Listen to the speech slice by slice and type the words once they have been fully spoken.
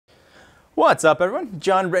What's up, everyone?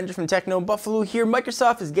 John Rettinger from Techno Buffalo here.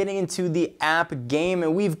 Microsoft is getting into the app game,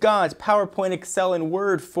 and we've got PowerPoint, Excel, and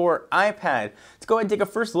Word for iPad. Let's go ahead and take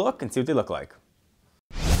a first look and see what they look like.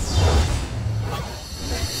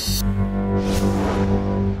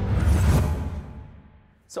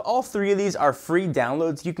 So all three of these are free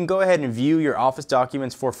downloads. You can go ahead and view your Office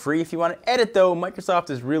documents for free. If you want to edit though, Microsoft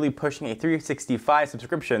is really pushing a 365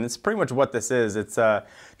 subscription. That's pretty much what this is. It's a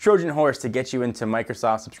Trojan horse to get you into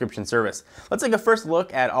Microsoft subscription service. Let's take a first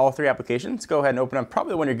look at all three applications. Go ahead and open up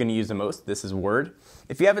probably the one you're going to use the most. This is Word.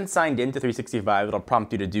 If you haven't signed into 365, it'll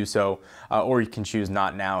prompt you to do so, or you can choose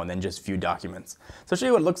not now and then just view documents. So I'll show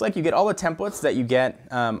you what it looks like. You get all the templates that you get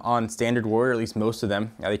on standard Word, or at least most of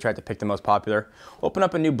them. They tried to pick the most popular. Open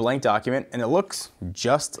up a new blank document, and it looks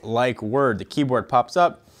just like Word. The keyboard pops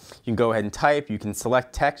up. You can go ahead and type. You can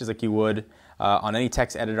select text just like you would on any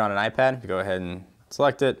text editor on an iPad. You go ahead and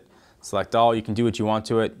select it, select all. You can do what you want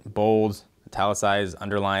to it: bold, italicize,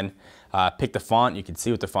 underline. Pick the font. You can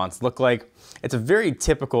see what the fonts look like. It's a very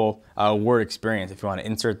typical Word experience. If you want to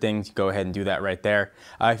insert things, you go ahead and do that right there.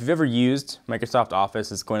 If you've ever used Microsoft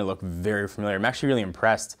Office, it's going to look very familiar. I'm actually really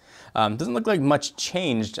impressed. Doesn't look like much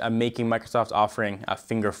changed making Microsoft's offering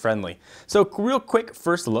finger friendly. So real quick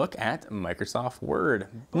first look at Microsoft Word.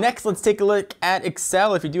 Next, let's take a look at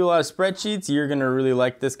Excel. If you do a lot of spreadsheets, you're going to really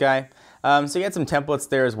like this guy. So you got some templates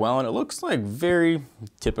there as well, and it looks like very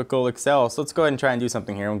typical Excel. So let's go ahead and try and do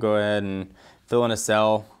something here. We'll go ahead and fill in a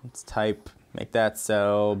cell. Let's type, make that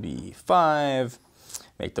cell be 5,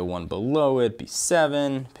 make the one below it be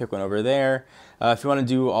 7, pick one over there. If you want to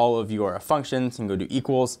do all of your functions, you can go do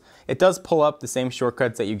equals. It does pull up the same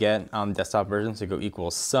shortcuts that you get on the desktop version, so go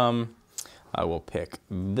equals sum. We'll pick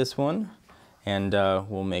this one, and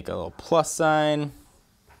we'll make a little plus sign,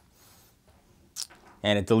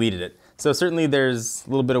 and it deleted it. So certainly there's a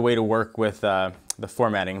little bit of way to work with the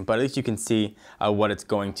formatting, but at least you can see what it's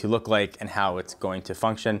going to look like and how it's going to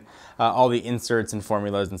function. All the inserts and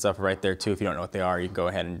formulas and stuff are right there too. If you don't know what they are, you can go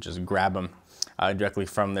ahead and just grab them directly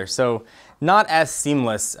from there. So not as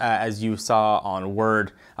seamless as you saw on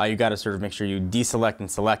Word. You got to sort of make sure you deselect and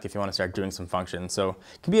select if you want to start doing some functions. So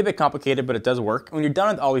it can be a bit complicated, but it does work. When you're done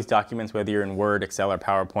with all these documents, whether you're in Word, Excel, or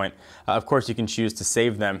PowerPoint, of course you can choose to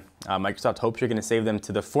save them. Microsoft hopes you're going to save them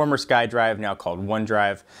to the former SkyDrive, now called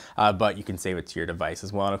OneDrive, but you can save it to your device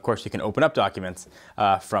as well. And of course you can open up documents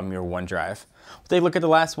from your OneDrive. We'll take a look at the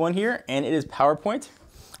last one here, and it is PowerPoint.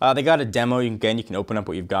 They got a demo. Again, you can open up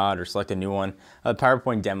what you've got or select a new one. The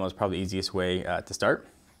PowerPoint demo is probably the easiest way to start.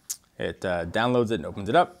 It downloads it and opens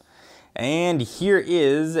it up. And here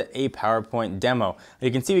is a PowerPoint demo. You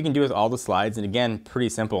can see we can do with all the slides, and again, pretty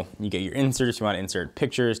simple. You get your inserts. You want to insert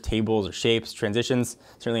pictures, tables, or shapes, transitions.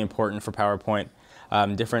 Certainly important for PowerPoint.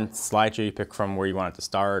 Different slideshow you pick from where you want it to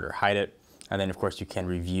start or hide it. And then, of course, you can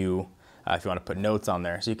review if you want to put notes on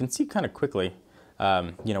there. So you can see kind of quickly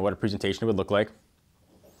what a presentation would look like.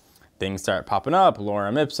 Things start popping up,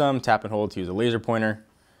 lorem ipsum, tap and hold to use a laser pointer.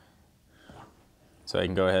 So I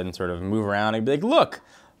can go ahead and sort of move around and be like, look,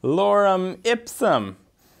 lorem ipsum.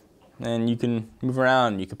 And you can move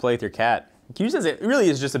around, you can play with your cat. It really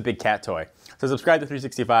is just a big cat toy. So subscribe to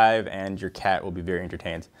 365 and your cat will be very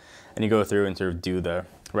entertained. And you go through and sort of do the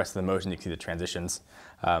rest of the motion. You can see the transitions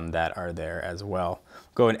that are there as well.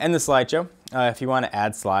 Go and end the slideshow. If you want to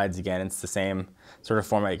add slides, again, it's the same sort of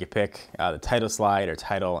format you could pick, the title slide or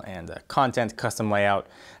title and content, custom layout,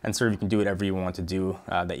 and sort of you can do whatever you want to do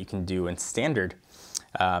that you can do in standard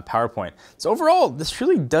PowerPoint. So overall, this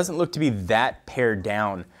really doesn't look to be that pared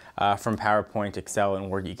down from PowerPoint, Excel, and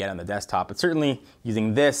Word you get on the desktop. But certainly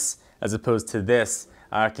using this as opposed to this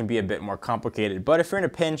can be a bit more complicated. But if you're in a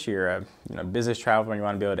pinch, you're a business traveler and you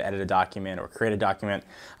want to be able to edit a document or create a document,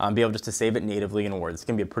 be able just to save it natively in Word, it's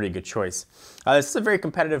going to be a pretty good choice. This is a very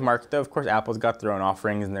competitive market though. Of course, Apple's got their own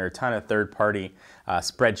offerings, and there are a ton of third-party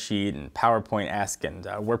spreadsheet and PowerPoint-esque and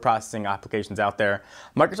word processing applications out there.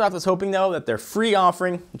 Microsoft is hoping though that their free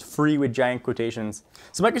offering, free with giant quotations.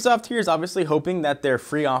 So Microsoft here is obviously hoping that their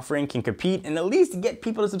free offering can compete and at least get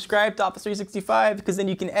people to subscribe to Office 365, because then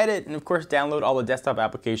you can edit and of course download all the desktop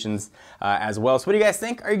applications as well. So what do you guys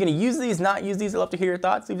think? Are you going to use these, not use these? I'd love to hear your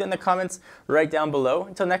thoughts. Leave them in the comments right down below.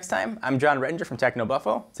 Until next time, I'm John Rettinger from Techno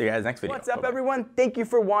Buffalo. See you guys next video. What's up, everyone? Thank you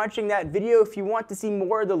for watching that video. If you want to see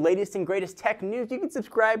more of the latest and greatest tech news, you can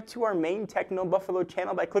subscribe to our main Techno Buffalo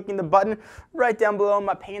channel by clicking the button right down below in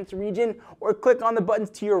my pants region, or click on the buttons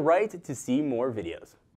to your right to see more videos.